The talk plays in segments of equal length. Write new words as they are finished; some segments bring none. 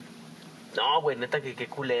No, güey, neta, que qué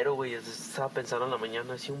culero, güey. Estaba pensando en la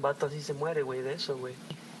mañana, si un vato así se muere, güey, de eso, güey.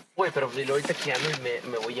 Güey, pero y luego ahorita que ando y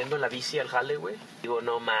me voy yendo en la bici al jale, güey. Digo,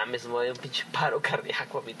 no mames, me voy a dar un pinche paro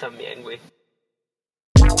cardíaco a mí también, güey.